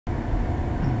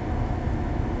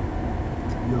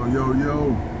Yo, yo,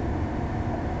 yo.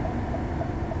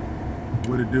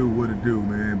 What it do,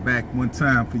 man? Back one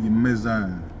time for your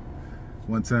mizine.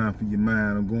 One time for your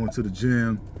mind. I'm going to the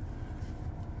gym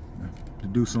to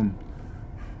do some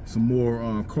more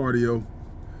cardio,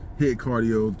 head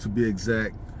cardio to be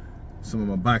exact. Some of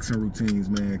my boxing routines,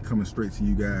 man, coming straight to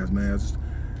you guys, man.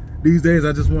 These days,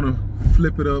 I just want to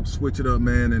flip it up, switch it up,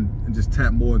 man, and just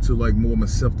tap more into like more of my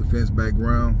self-defense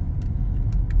background.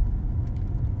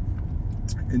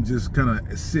 And just kind of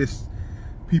assist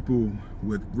people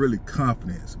with really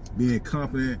confidence, being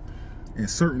confident and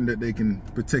certain that they can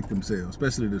protect themselves,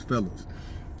 especially the fellas.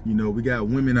 You know, we got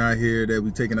women out here that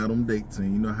we taking out on dates,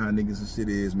 and you know how niggas and shit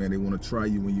is, man. They want to try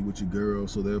you when you with your girl,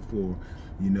 so therefore,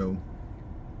 you know,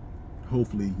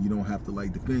 hopefully you don't have to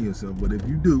like defend yourself. But if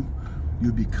you do,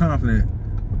 you'll be confident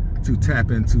to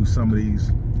tap into some of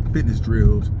these fitness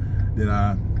drills that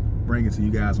I bring to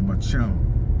you guys on my channel.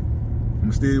 I'm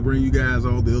gonna still bring you guys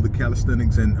all the other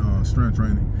calisthenics and strength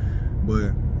training,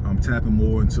 but I'm tapping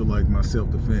more into like my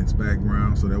self-defense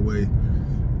background, so that way,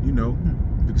 you know,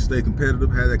 you can stay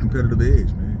competitive, have that competitive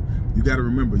edge, man. You gotta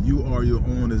remember, you are your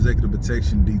own executive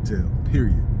protection detail,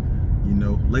 period. You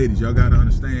know, ladies, y'all gotta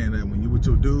understand that when you with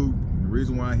your dude, the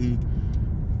reason why he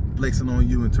flexing on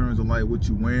you in terms of like what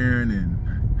you wearing and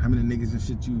how many niggas and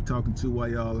shit you talking to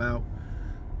while y'all out,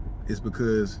 is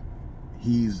because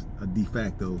he's a de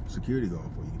facto security guard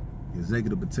for you,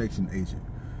 executive protection agent.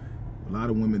 A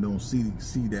lot of women don't see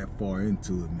that far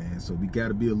into it, man. So we got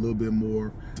to be a little bit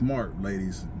more smart,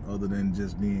 ladies, other than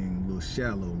just being a little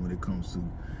shallow when it comes to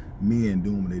men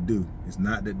doing what they do. It's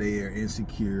not that they are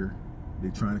insecure,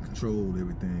 they're trying to control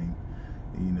everything.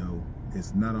 You know,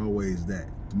 it's not always that.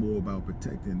 It's more about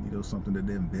protecting, you know, something that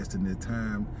they're investing their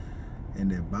time and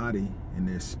their body and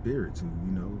their spirit to,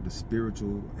 you know, the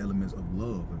spiritual elements of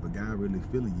love. If a guy really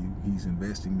feeling you, he's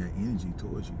investing that energy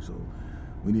towards you. So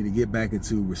we need to get back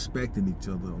into respecting each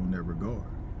other on that regard.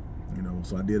 You know,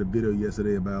 so I did a video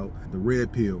yesterday about the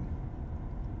red pill.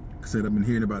 I said I've been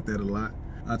hearing about that a lot.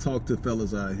 I talk to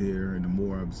fellas out here, and the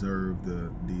more I observe the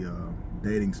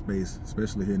dating space,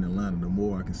 especially here in Atlanta, the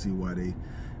more I can see why they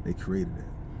created that.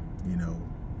 You know,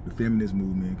 the feminist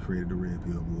movement created the red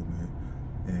pill movement,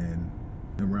 and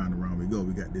round and round we go.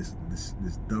 We got this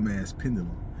dumbass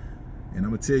pendulum, and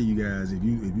I'm gonna tell you guys, if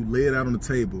you lay it out on the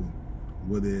table,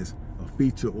 whether it's a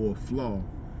feature or a flaw,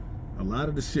 a lot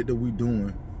of the shit that we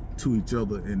doing to each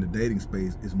other in the dating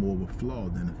space is more of a flaw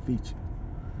than a feature.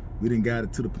 We done got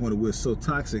it to the point where it's so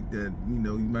toxic that, you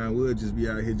know, you might well just be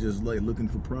out here just like looking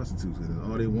for prostitutes, because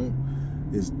all they want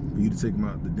is for you to take them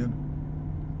out to dinner.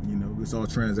 You know, it's all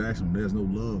transactional. There's no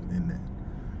love in that.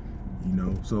 You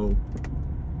know, so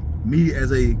me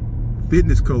as a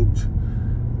fitness coach,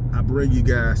 I bring you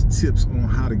guys tips on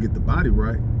how to get the body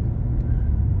right.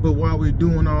 But while we're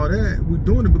doing all that, we're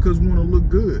doing it because we want to look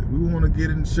good. We want to get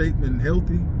in shape and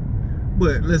healthy.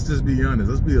 But let's just be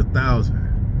honest. Let's be 1,000.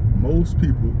 Most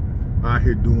people are out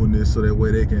here doing this so that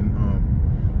way they can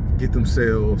get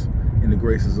themselves in the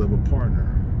graces of a partner,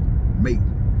 mate.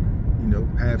 You know,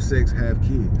 have sex, have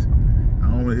kids. I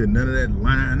don't want to hear none of that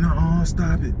line. No,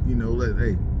 stop it. You know,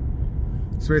 hey,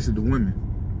 especially the women.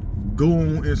 Go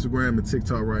on Instagram and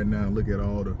TikTok right now and look at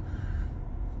all the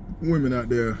women out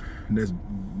there that's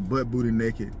butt booty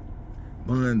naked,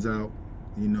 buns out,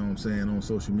 you know what I'm saying, on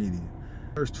social media.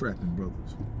 Thirst trapping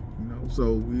brothers, you know.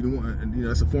 So we don't want, you know,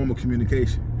 that's a form of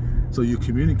communication. So you're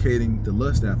communicating the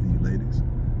lust after you, ladies.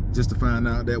 Just to find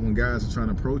out that when guys are trying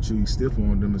to approach you, you stiff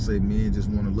on them and say, men just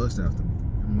want to lust after me.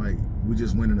 I'm like, we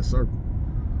just went in a circle.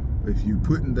 If you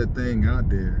putting that thing out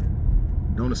there,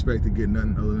 don't expect to get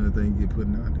nothing other than the thing you're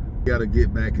putting out there. You gotta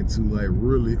get back into like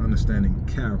really understanding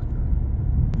character.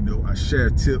 You know, I share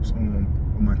tips on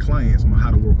my clients on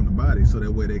how to work on the body, so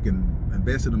that way they can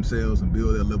invest in themselves and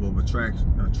build their level of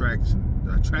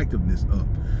attractiveness up.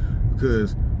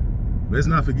 Because let's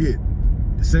not forget,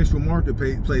 the sexual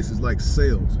marketplace is like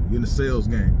sales. You're in the sales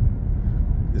game.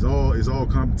 It's all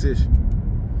competition.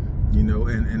 You know,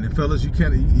 and fellas, you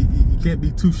can't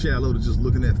be too shallow to just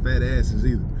looking at fat asses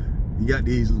either. You got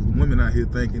these women out here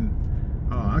thinking,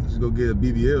 oh, I can just go get a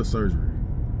BBL surgery.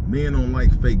 Men don't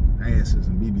like fake asses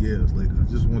and BBLs, ladies. I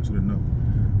just want you to know.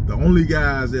 The only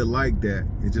guys that like that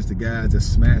is just the guys that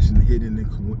smashing, hitting, and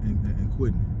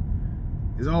quitting.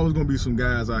 There's always gonna be some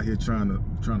guys out here trying to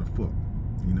fuck.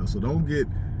 You know, so don't get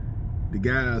the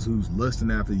guys who's lusting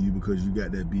after you because you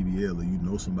got that BBL or you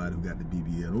know somebody who got the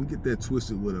BBL. Don't get that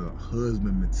twisted with a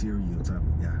husband material type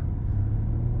of guy.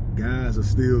 Guys are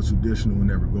still traditional in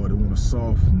that regard. They want a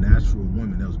soft, natural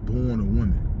woman that was born a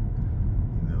woman.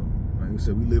 Like I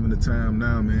said, we live in a time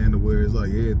now, man, to where it's like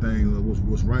everything,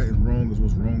 what's right is wrong is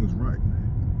what's wrong is right,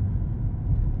 man.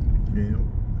 You know,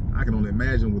 I can only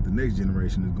imagine what the next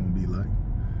generation is going to be like.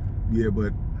 Yeah,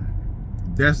 but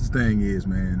that's the thing is,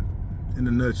 man, in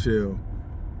a nutshell,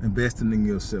 investing in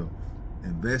yourself.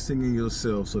 Investing in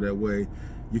yourself so that way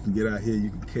you can get out here, you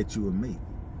can catch you a mate.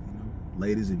 You know,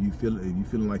 ladies, if you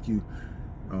feeling like you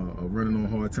are running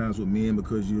on hard times with men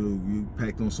because you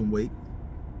packed on some weight,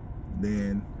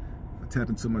 then tap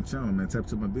into my channel, man. Tap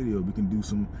into my video. We can do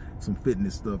some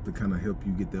fitness stuff to kind of help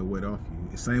you get that weight off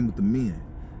you. Same with the men,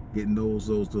 getting those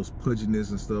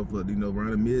pudginess and stuff, like, you know,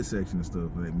 around the midsection and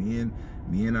stuff. Like men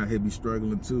out here be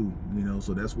struggling too, you know.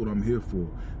 So that's what I'm here for,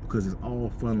 because it's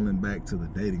all funneling back to the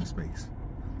dating space,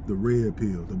 the red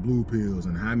pill, the blue pills,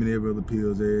 and how many other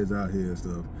pills there is out here and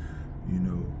stuff. You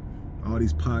know, all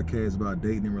these podcasts about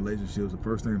dating and relationships. The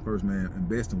first thing first, man,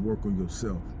 invest and work on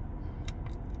yourself.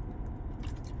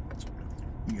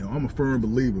 You know, I'm a firm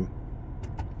believer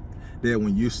that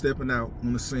when you're stepping out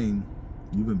on the scene,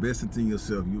 you've invested in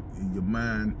yourself, your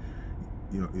mind,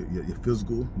 your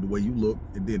physical, the way you look,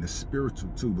 and then the spiritual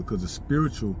too, because the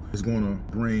spiritual is going to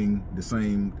bring the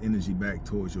same energy back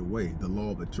towards your way, the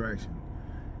law of attraction.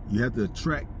 You have to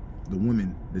attract the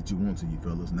women that you want to you,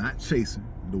 fellas, not chasing.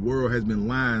 The world has been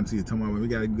lying to you, telling me we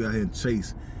got to go ahead and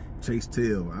chase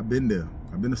tail. I've been there.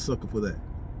 I've been a sucker for that.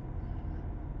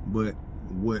 But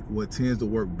what tends to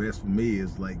work best for me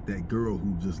is like that girl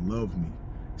who just loves me.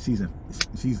 She's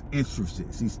interested.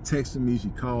 She's texting me.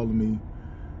 She's calling me.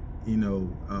 You know,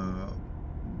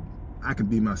 I can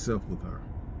be myself with her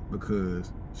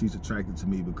because she's attracted to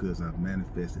me, because I've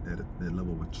manifested that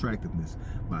level of attractiveness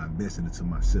by investing into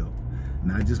myself.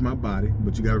 Not just my body,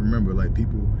 but you got to remember, like,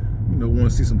 people, you know,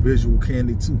 want to see some visual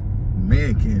candy too,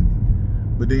 man candy.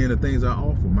 But then the things I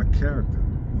offer, my character.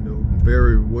 You know,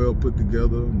 very well put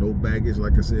together, no baggage,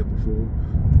 like I said before.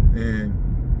 And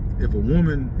if a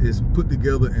woman is put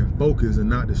together and focused and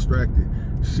not distracted,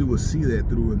 she will see that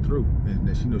through and through, and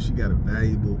that she knows she got a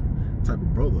valuable type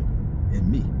of brother in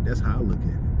me. That's how I look at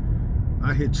it.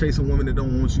 I hit chasing women that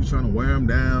don't want you, trying to wear them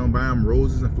down, buy them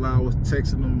roses and flowers,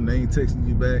 texting them, they ain't texting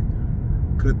you back.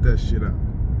 Cut that shit out.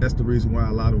 That's the reason why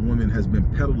a lot of women has been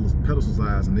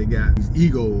pedestalized, and they got these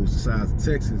egos the size of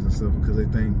Texas and stuff, because they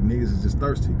think niggas is just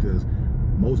thirsty, because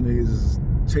most niggas is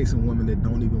chasing women that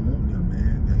don't even want them,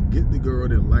 man. And get the girl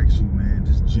that likes you, man,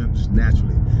 just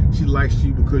naturally. She likes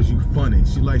you because you're funny.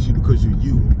 She likes you because you're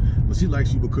you. But she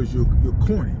likes you because you're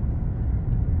corny.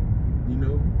 You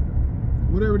know?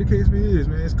 Whatever the case may is,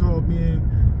 man, it's called being,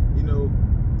 you know,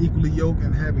 equally yoked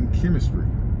and having chemistry.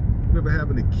 Whatever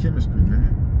happened to chemistry,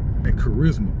 man? And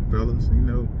charisma, fellas, you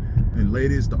know. And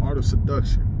ladies, the art of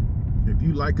seduction. If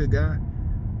you like a guy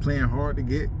playing hard to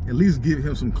get, at least give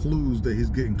him some clues that he's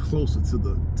getting closer to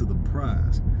the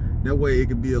prize. That way it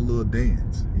can be a little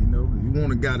dance, you know. If you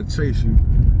want a guy to chase you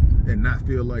and not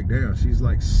feel like, damn, she's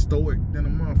like stoic than a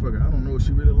motherfucker, I don't know if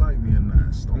she really like me or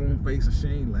not. Stone face, and she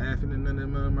ain't laughing and none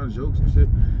of my jokes and shit.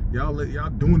 Y'all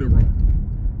doing it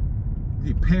wrong.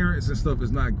 The parents and stuff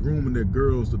is not grooming their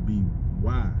girls to be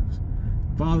wives.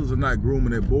 Fathers are not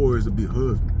grooming their boys to be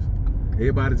husbands.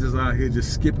 Everybody just out here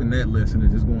just skipping that lesson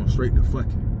and just going straight to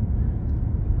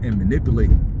fucking and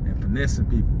manipulating and finessing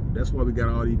people. That's why we got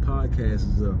all these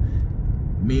podcasts of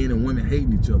men and women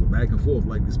hating each other back and forth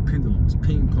like this pendulum, this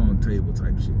ping pong table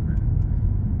type shit,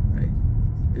 man.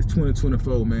 Hey, it's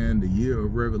 2024, man, the year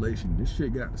of revelation. This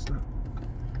shit got to stop,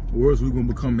 or else we're gonna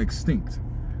become extinct.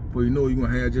 For you know, you're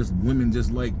gonna have just women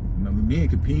just like, you know, men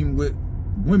competing with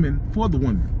women for the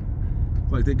women.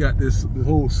 Like they got this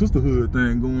whole sisterhood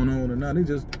thing going on, and now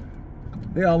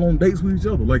they all on dates with each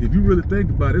other. Like, if you really think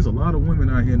about it, there's a lot of women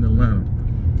out here in Atlanta.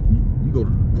 You go to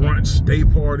brunch, day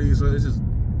parties, it's just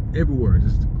everywhere.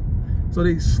 Just so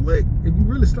they slick. If you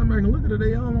really stop back and look at it,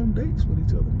 they all on dates with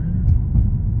each other,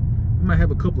 man. You might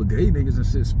have a couple of gay niggas and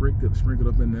shit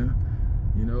sprinkled up in there,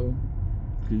 you know.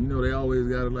 Cause you know they always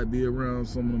gotta like be around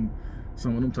some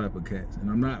of them type of cats.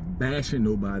 And I'm not bashing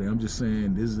nobody. I'm just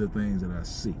saying this is the things that I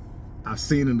see. I've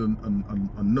seen it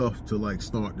enough to like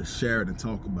start to share it and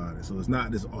talk about it. So it's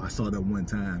not this, oh, I saw that one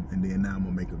time and then now I'm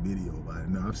gonna make a video about it.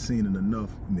 No, I've seen it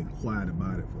enough and been quiet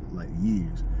about it for like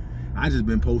years. I just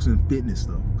been posting fitness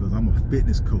stuff because I'm a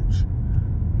fitness coach.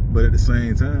 But at the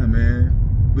same time,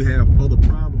 man, we have other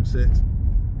problem sets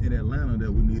in Atlanta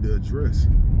that we need to address.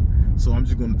 So I'm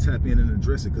just gonna tap in and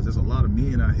address it, because there's a lot of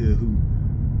men out here who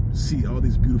see all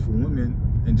these beautiful women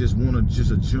and just want just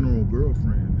a general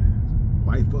girlfriend, man.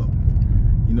 Wife up.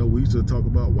 You know, we used to talk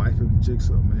about wifing chicks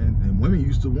up, man. And women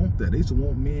used to want that. They used to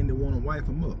want men that want to wife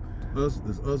them up.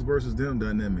 It's us versus them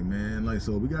dynamic, man. Like,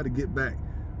 so we got to get back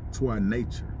to our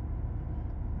nature.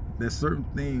 There's certain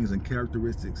things and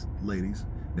characteristics, ladies,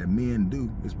 that men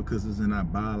do is because it's in our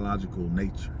biological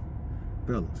nature.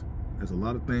 Fellas, There's a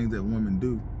lot of things that women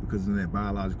do because of their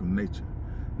biological nature.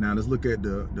 Now let's look at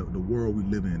the world we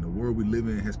live in. The world we live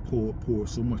in has poured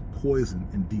so much poison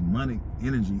and demonic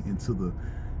energy into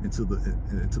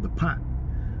the pot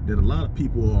that a lot of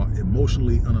people are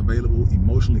emotionally unavailable,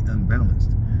 emotionally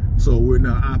unbalanced. So we're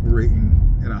now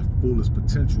operating at our fullest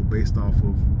potential based off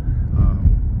of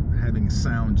having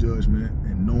sound judgment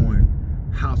and knowing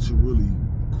how to really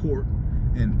court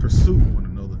and pursue one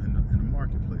another in the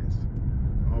marketplace.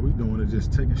 All we doing is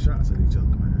just taking shots at each other,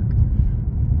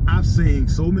 man. I've seen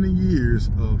so many years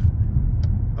of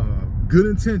good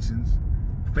intentions,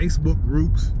 Facebook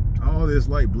groups, all this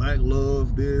like black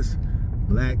love, this,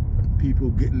 black people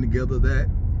getting together, that.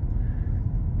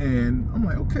 And I'm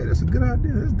like, okay, that's a good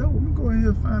idea. That's dope. Let me go ahead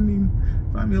and find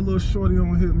me a little shorty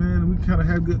on here, man. And we kind of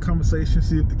have good conversation,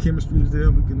 see if the chemistry is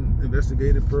there. We can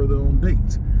investigate it further on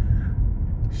dates.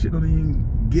 Shit don't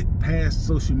even get past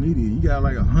social media. You got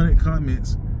like 100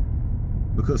 comments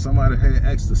because somebody had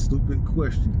asked a stupid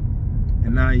question,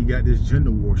 and now you got this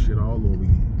gender war shit all over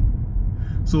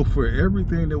again. So for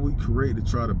everything that we create to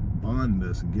try to bond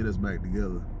us and get us back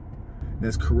together,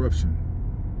 that's corruption.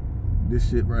 This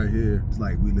shit right here, it's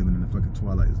like we living in the fucking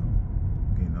Twilight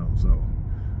Zone, you know. So,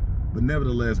 but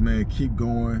nevertheless, man, keep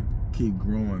going, keep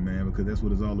growing, man, because that's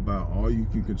what it's all about. All you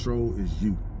can control is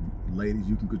you. Ladies,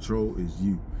 you can control is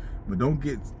you. But don't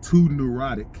get too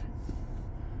neurotic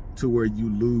to where you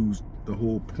lose the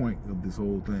whole point of this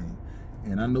whole thing.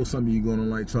 And I know some of you gonna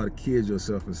like try to kid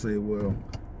yourself and say, well,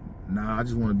 nah, I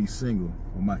just want to be single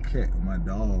with my cat or my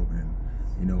dog, and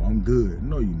you know, I'm good.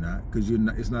 No, you're not, because you're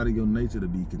not. It's not in your nature to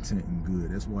be content and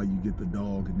good. That's why you get the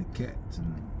dog and the cats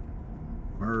and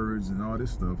birds and all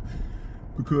this stuff,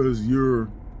 because you're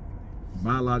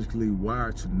biologically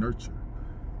wired to nurture.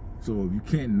 So if you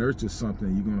can't nurture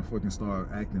something, you're gonna fucking start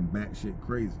acting batshit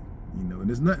crazy, you know. And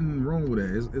there's nothing wrong with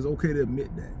that. It's okay to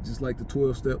admit that. Just like the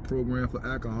 12-step program for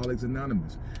Alcoholics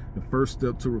Anonymous, the first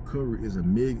step to recovery is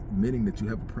admitting that you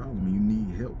have a problem and you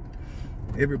need help.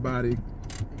 Everybody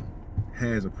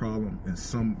has a problem in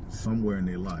somewhere in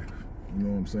their life. You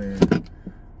know what I'm saying?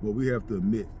 But we have to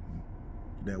admit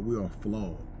that we are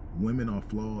flawed. Women are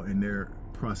flawed in their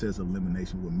process of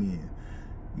elimination with men.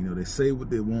 You know, they say what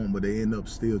they want, but they end up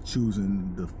still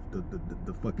choosing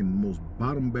the fucking most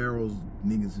bottom barrels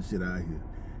niggas and shit out here.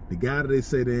 The guy that they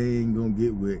say they ain't gonna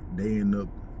get with, they end up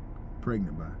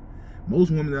pregnant by.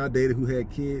 Most women that I dated who had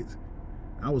kids,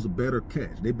 I was a better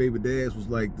catch. Their baby dads was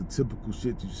like the typical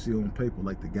shit that you see on paper,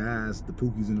 like the guys, the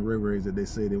Pookies and the Ray Rays that they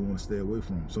say they want to stay away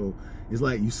from. So it's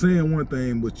like you saying one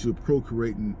thing, but you're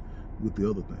procreating with the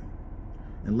other thing.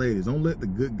 And ladies, don't let the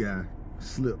good guy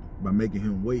slip by making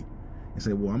him wait and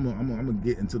say, well, I'm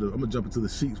gonna jump into the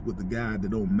sheets with the guy that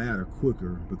don't matter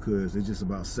quicker because it's just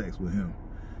about sex with him,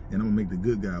 and I'm gonna make the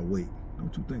good guy wait.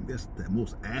 Don't you think that's the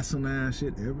most asinine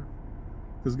shit ever?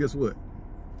 Because guess what?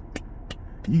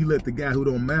 You let the guy who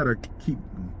don't matter keep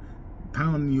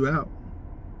pounding you out.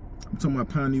 I'm talking about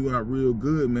pounding you out real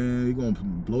good, man. You're gonna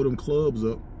blow them clubs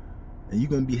up, and you're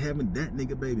gonna be having that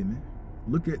nigga baby, man.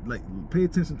 Look at, like, pay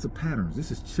attention to patterns. This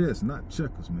is chess, not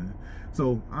checkers, man.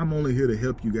 So I'm only here to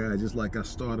help you guys, just like I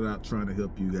started out trying to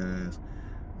help you guys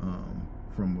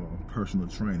from a personal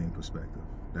training perspective.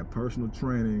 That personal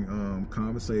training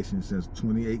conversation since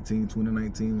 2018,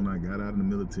 2019, when I got out of the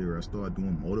military, I started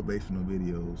doing motivational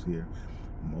videos here,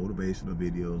 motivational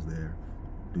videos there,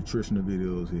 nutritional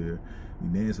videos here.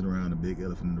 We dancing around the big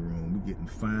elephant in the room. We getting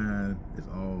fine. It's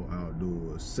all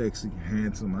outdoors. Sexy,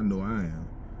 handsome. I know I am.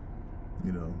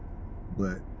 You know,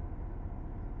 but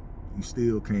you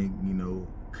still can't, you know,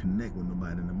 connect with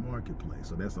nobody in the marketplace.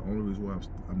 So that's the only reason why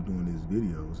I'm doing these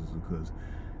videos, is because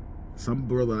some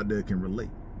brother out there can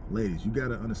relate. Ladies, you got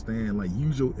to understand, like,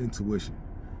 use your intuition.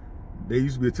 There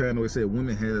used to be a time where they said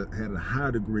women had a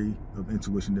higher degree of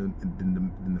intuition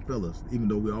than the fellas, even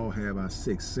though we all have our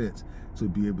sixth sense to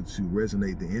be able to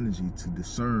resonate the energy to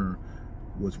discern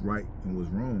what's right and what's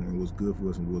wrong and what's good for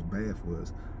us and what's bad for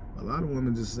us. A lot of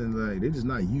women just saying, like, they're just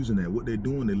not using that. What they're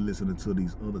doing, they're listening to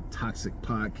these other toxic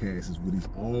podcasts with these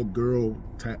all-girl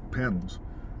panels,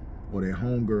 or their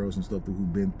homegirls and stuff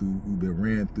who've been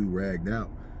ran through, ragged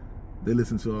out. They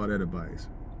listen to all that advice.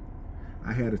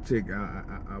 I had a chick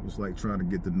I was like trying to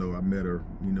get to know. I met her,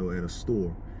 you know, at a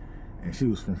store, and she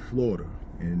was from Florida,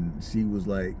 and she was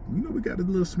like, you know, we got a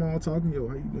little small talking. Yo,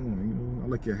 how you doing? You know, I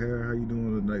like your hair. How you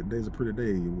doing? Like, today's a pretty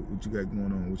day. What you got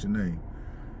going on? What's your name?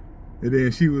 And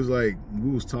then she was like, we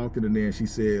was talking, and then she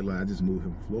said, like, I just moved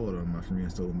here from Florida, and my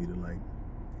friends told me to, like,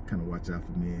 kind of watch out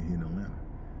for me here in Atlanta.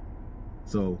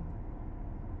 So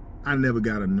I never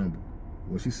got a number.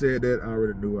 When she said that, I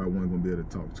already knew I wasn't gonna be able to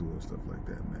talk to her and stuff like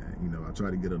that, man. You know, I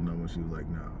tried to get her number, she was like,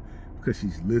 nah. because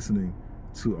she's listening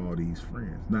to all these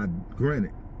friends. Now,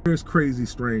 granted, there's crazy,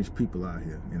 strange people out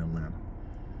here in Atlanta,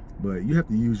 but you have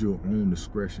to use your own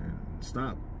discretion.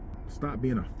 Stop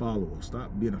being a follower.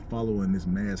 Stop being a follower in this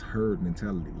mass herd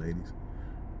mentality, ladies.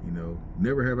 You know,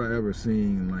 never have I ever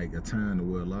seen like a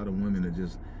time where a lot of women are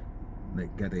just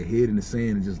like got their head in the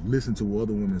sand and just listen to what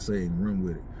other women say and run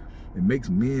with it. It makes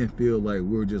men feel like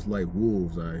we're just like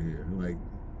wolves out here.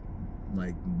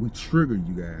 Like we trigger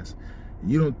you guys.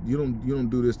 You don't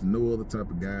do this to no other type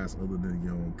of guys other than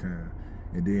your own kind.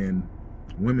 And then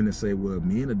women that say, well,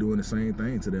 men are doing the same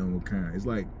thing to their own kind. It's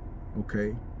like,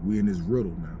 okay, we in this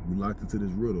riddle now. We locked into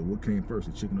this riddle. What came first,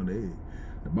 the chicken or the egg?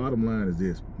 The bottom line is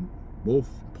this: both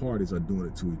parties are doing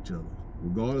it to each other.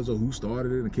 Regardless of who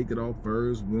started it and kicked it off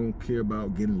first, we don't care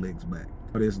about getting licks back.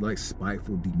 It's like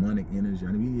spiteful, demonic energy.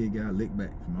 I mean, we got licked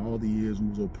back from all the years we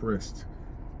was oppressed,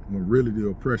 when really the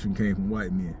oppression came from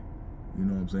white men. You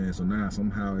know what I'm saying? So now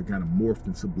somehow it kind of morphed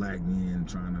into black men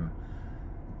trying to,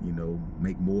 you know,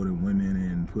 make more than women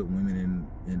and put women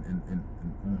in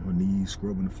on her knees,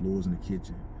 scrubbing the floors in the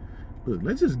kitchen. Look,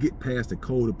 let's just get past the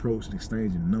cold approach and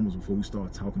exchanging numbers before we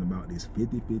start talking about this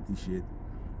 50-50 shit,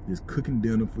 this cooking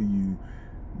dinner for you.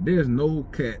 There's no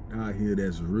cat out here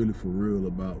that's really for real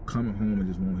about coming home and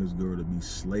just want his girl to be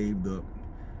slaved up,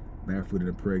 barefooted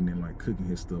and pregnant, like cooking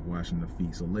his stuff, washing the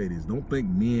feet. So ladies, don't think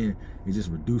men is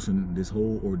just reducing this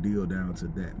whole ordeal down to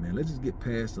that, man. Let's just get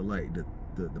past the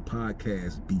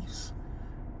podcast beefs.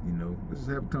 You know, let's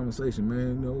just have a conversation,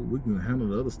 man. You know, we can handle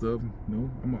the other stuff. You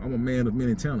know, I'm a man of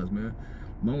many talents, man.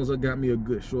 As long as I got me a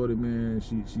good shorty, man,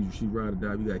 she ride or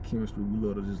die. We got chemistry. We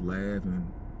love to just laugh and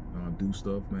do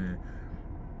stuff, man.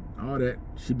 All that.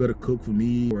 She better cook for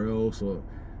me or else. Or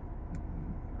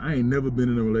I ain't never been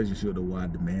in a relationship where I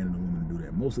demanded a woman to do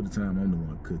that. Most of the time, I'm the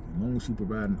one cooking. As long as she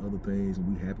providing other things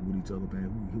and we happy with each other, man,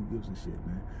 who gives a shit,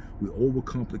 man? We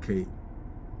overcomplicate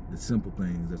the simple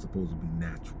things that's supposed to be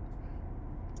natural.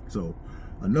 So,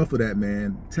 enough of that,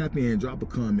 man. Tap in, drop a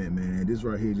comment, man. This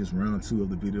right here, just round 2 of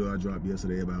the video I dropped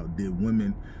yesterday about did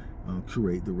women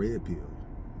curate the red pill?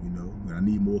 You know, I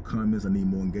need more comments. I need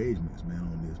more engagements, man,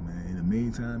 on this, man. In the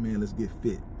meantime, man, let's get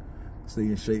fit, stay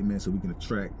in shape, man, so we can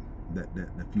attract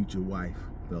that future wife,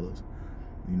 fellas.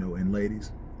 You know, and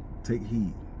ladies, take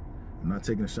heed. I'm not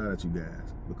taking a shot at you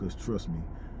guys, because trust me,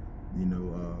 you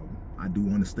know, I do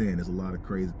understand there's a lot of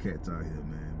crazy cats out here,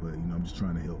 man. But you know, I'm just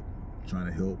trying to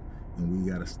help, and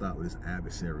we gotta stop with this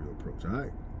adversarial approach. All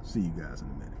right, see you guys in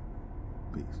a minute.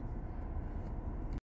 Peace.